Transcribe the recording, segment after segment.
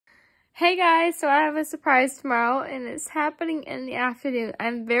Hey guys, so I have a surprise tomorrow and it's happening in the afternoon.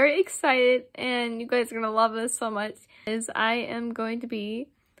 I'm very excited and you guys are going to love this so much as I am going to be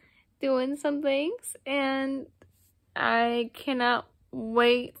doing some things and I cannot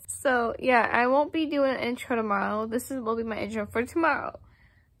wait. So yeah, I won't be doing an intro tomorrow. Will be my intro for tomorrow.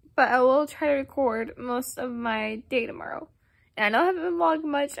 But I will try to record most of my day tomorrow. And I know I haven't been vlogging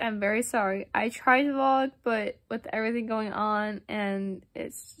much. I'm very sorry. I tried to vlog, but with everything going on, and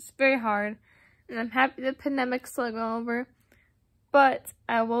it's just very hard. And I'm happy the pandemic's still going over. But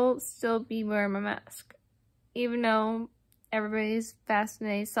I will still be wearing my mask. Even though everybody's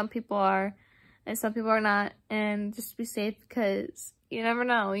vaccinated. Some people are, and some people are not. And just be safe because you never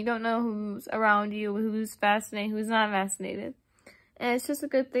know. You don't know who's around you, who's vaccinated, who's not vaccinated. And it's just a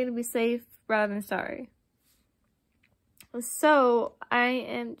good thing to be safe rather than sorry. So, I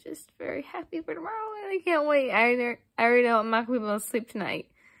am just very happy for tomorrow and I can't wait. I already know I'm not going to be able to sleep tonight.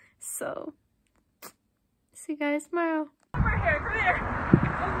 So, see you guys tomorrow. Come here, come here.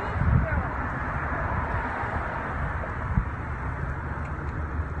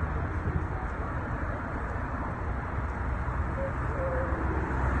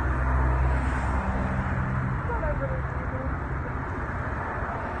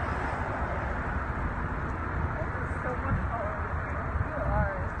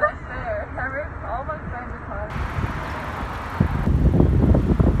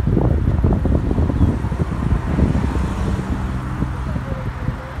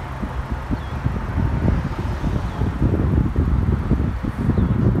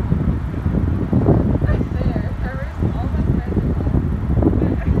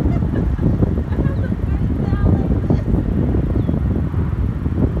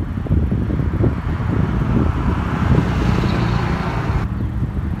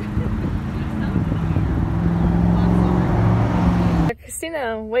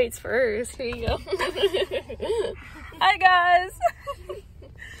 Christina waits first. Here you go. Hi guys.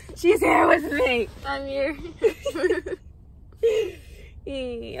 She's here with me. I'm here.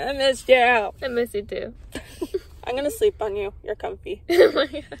 I missed you out. I miss you too. I'm gonna sleep on you. You're comfy. Oh my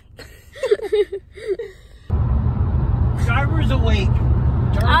god. Driver's awake.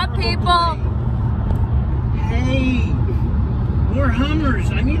 Hi people. Hey, more Hummers.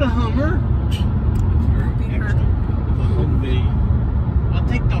 I need a Hummer. I'll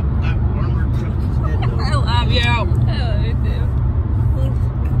take that armored truck instead. I love you. I love you too.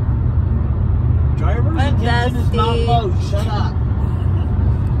 Driver's attention is not low. Shut up.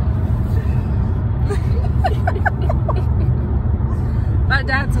 My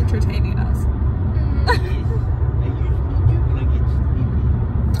dad's entertaining us. I usually do when I get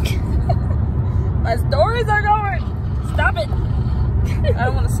sleepy. My stories are going. Stop it. I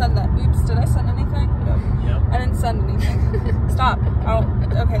don't want to send that. Oops, did I send anything? Yep. I didn't send anything. Stop. Oh,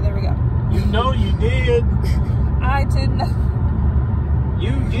 okay, there we go. You know you did. I did not.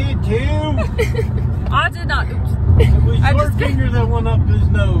 You did too. I did not. Oops. It was your finger that went up his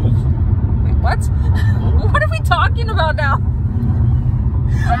nose. Wait, what? What are we talking about now?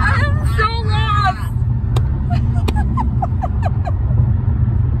 I am so lost.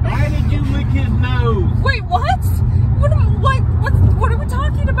 Why did you lick his nose? Wait, what? What are we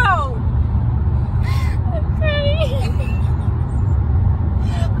talking about? I'm crying.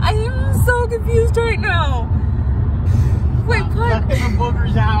 I am so confused right now. Wait, what? Sucking the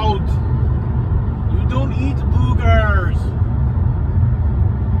boogers out. You don't eat boogers.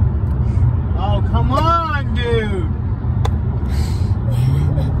 Oh, come on, dude.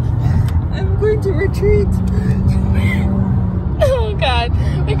 I'm going to retreat. Oh god,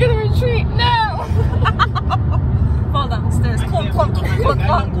 we're gonna retreat now. Fall down the stairs. Clunk, clunk, clunk,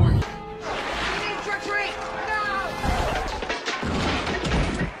 clunk. Retreat! No!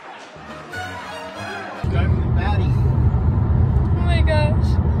 Driving the batty. Oh my gosh.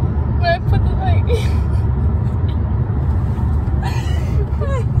 Where I put the light?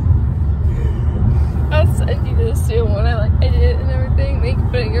 I'll send you this soon when I edit it and everything. Make it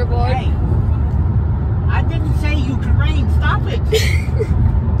put it in your vlog. Hey, I didn't say you could rain. Stop it.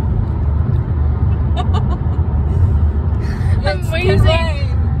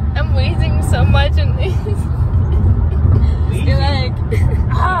 I'm wheezing so much in these. You're like,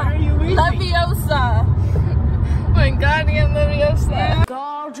 Why are you wheezing? Leviosa. My Guardian Leviosa.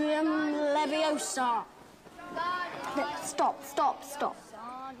 Guardian Leviosa. Stop.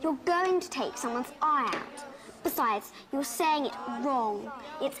 You're going to take someone's eye out. Besides, you're saying it wrong.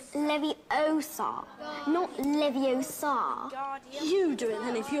 It's Leviosa, not Leviosa. You do it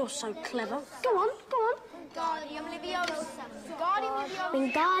then if you're so clever. Go on. Guardian Leviosa.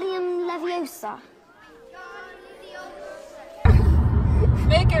 Wingardium Leviosa.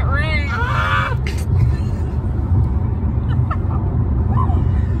 Make it rain.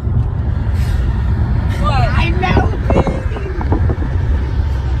 What? I know.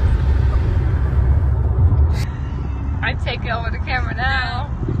 I'm taking over the camera now.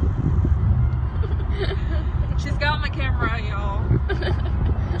 She's got my camera out, y'all.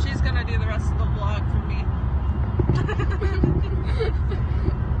 She's gonna do the rest of the vlog for me.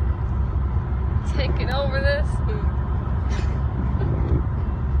 Taking over this.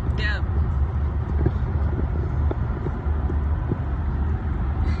 Yeah.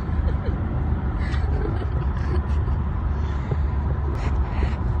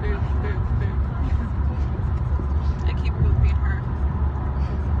 I keep moving her.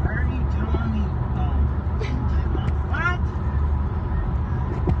 Why are you telling me? What?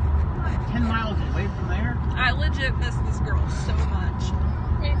 10 miles away from there? I legit miss this girl so much.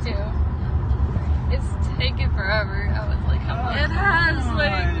 Me too. It's taken forever. I was like, come on. It has,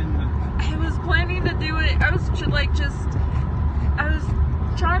 like, I was planning to do it. I was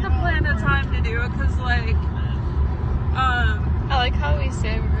trying to plan a time to do it because, like, I like how we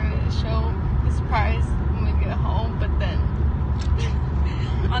said we're going to show the surprise when we get home, but then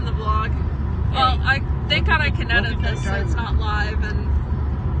on the vlog. Well, thank God I can edit this so it's not live, and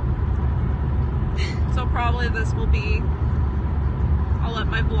so probably this will be. I'll let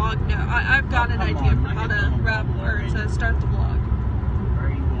my vlog know. I've got an idea for how to wrap or to start the vlog,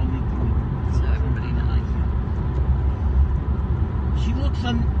 so everybody knows. She looks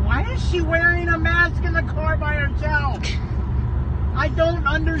why is she wearing a mask in the car by herself? I don't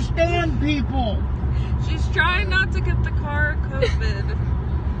understand people. She's trying not to get the car COVID.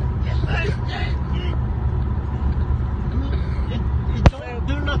 It don't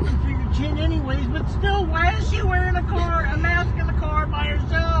do nothing for your chin anyways, but still, why is she wearing a mask in the car by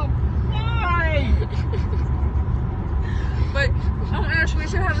herself? Why? But, oh my gosh, we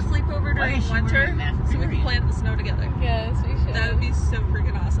should have a sleepover during winter so we can play in the snow together. yes, we should. That would be so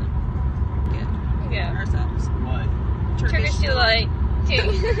freaking awesome. Yeah. Ourselves. What? Turkish delight.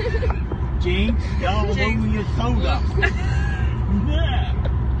 Jinx, y'all owe me a soda. Yeah.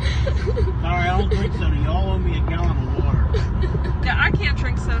 Sorry, I don't drink soda. Y'all owe me a gallon of water. Yeah, I can't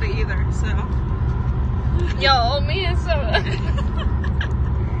drink soda either, so. Y'all owe me a soda. I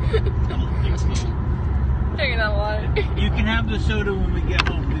don't think so. Drinking that water. You can have the soda when we get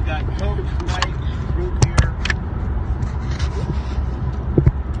home. We got Coke, Sprite, root beer.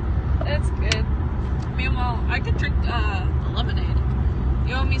 That's good. Meanwhile, I could drink lemonade.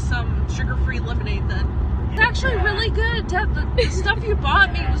 You owe me some sugar-free lemonade then. It's actually really good, Deb. The stuff you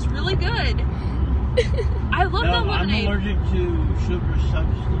bought me was really good. I love that lemonade. I'm allergic to sugar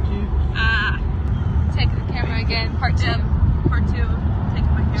substitutes. Ah. Taking the camera again, part 2. Yeah, part 2.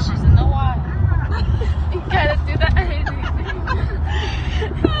 Taking my camera. She's in the water. You gotta do that.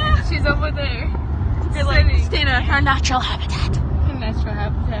 She's over there. You're like, Christina, her natural habitat. Her natural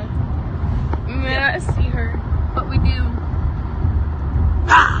habitat. We may not see her, but we do.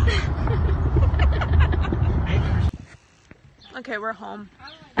 Okay, we're home.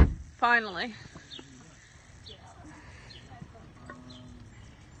 Finally.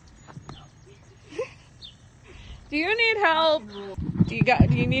 Do you need help? Do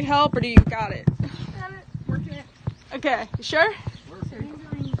you need help or do you got it? Working it. Okay, you sure?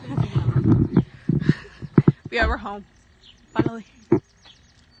 Yeah, we're home. Finally.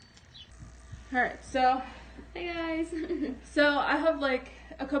 Alright, so Hey guys. So I have like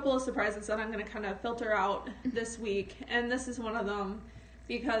a couple of surprises that I'm going to kind of filter out this week, and this is one of them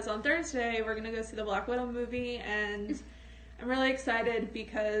because on Thursday we're going to go see the Black Widow movie, and I'm really excited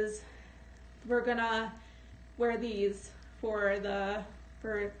because we're going to wear these to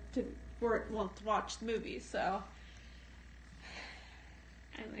watch the movie. So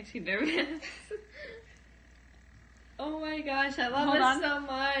I'm actually nervous. Oh my gosh, I love Hold this on. so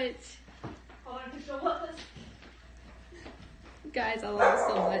much. hold on, to show what this. Guys, I love her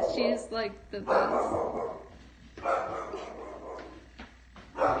so much. She's like the best.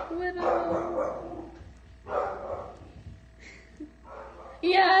 Widow.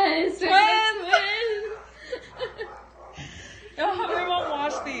 Yes! Twins! Oh, we won't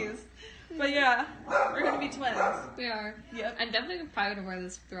watch these. But yeah, we're gonna be twins. We are. Yep. I'm definitely probably gonna wear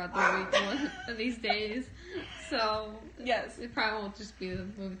this throughout the week one of these days. So, Yes. it probably won't just be the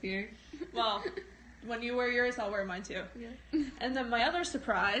movie theater. Well, when you wear yours, I'll wear mine too. Yeah. And then my other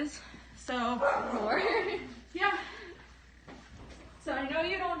surprise. So, More. yeah. So I know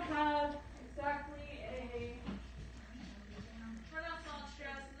you don't have exactly a Renaissance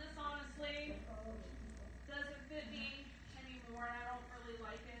dress, and this honestly doesn't fit me anymore, and I don't really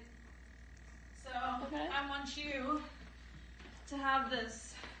like it. So Okay. I want you to have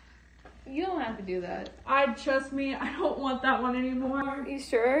this. You don't have to do that. Trust me, I don't want that one anymore. You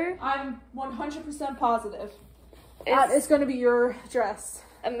sure? I'm 100% positive. That is going to be your dress.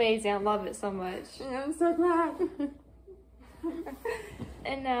 Amazing. I love it so much. I'm so glad.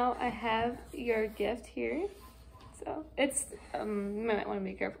 And now I have your gift here. So it's you might want to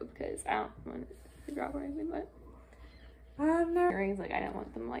be careful because I don't want it to drop or anything, but earrings, like I didn't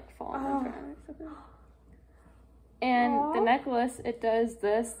want them like falling on the ground or something. And the necklace, it does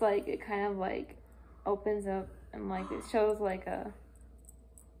this, like it kind of like opens up and like it shows like a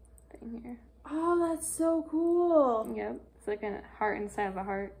thing here. Oh, that's so cool. Yep, it's like a heart inside of a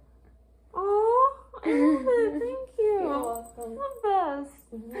heart. Oh, I love it. Thank you. You're welcome. The best.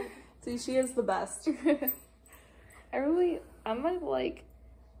 See, she is the best. I'm like,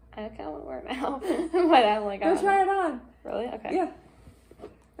 I kind of want to wear it now, but I'm like, Go try it on. Really? Okay. Yeah.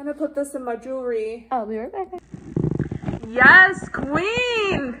 I'm gonna put this in my jewelry. I'll be right back. Yes,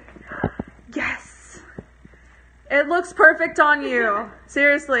 queen. Yes. It looks perfect on you.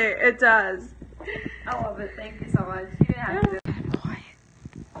 Seriously, it does. I love it. Thank you so much. You didn't have to.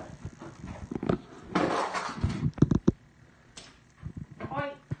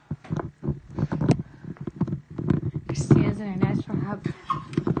 Christina's International Hub.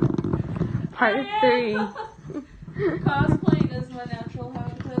 Part 3. Cosplaying is my natural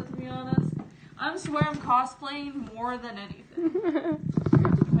habitat, to be honest. I swear I'm cosplaying more than anything.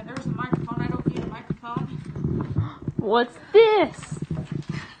 Okay, there's a microphone. I don't need a microphone. What's this?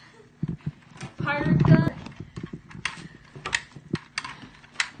 Pirate gun.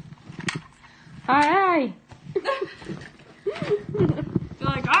 Hi. You're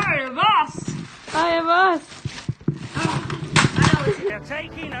like, I am us. I am us. They're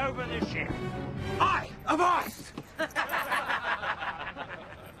taking over the ship. I am us!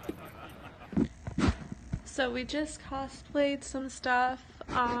 So we just cosplayed some stuff.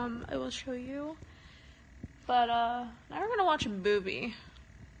 I will show you. But now we're gonna watch a movie.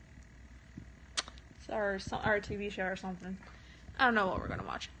 Or a TV show or something. I don't know what we're gonna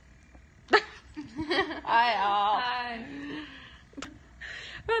watch. I've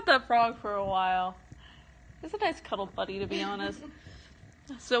had that frog for a while. It's a nice cuddle buddy, to be honest.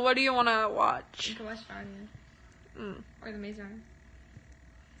 So what do you want to watch? You can watch Narnia. Or The Maze Runner.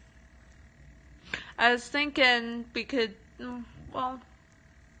 I was thinking we could, well,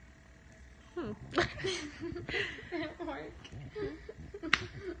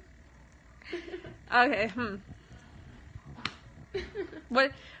 Okay,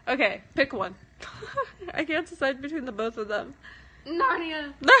 What? Okay, pick one. I can't decide between the both of them.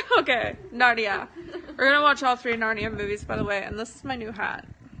 Narnia. Okay, Narnia. We're gonna watch all 3 Narnia movies, by the way, and this is my new hat.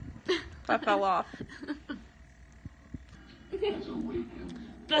 That fell off. The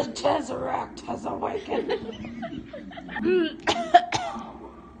Tesseract has awakened.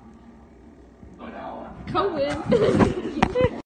 COVID.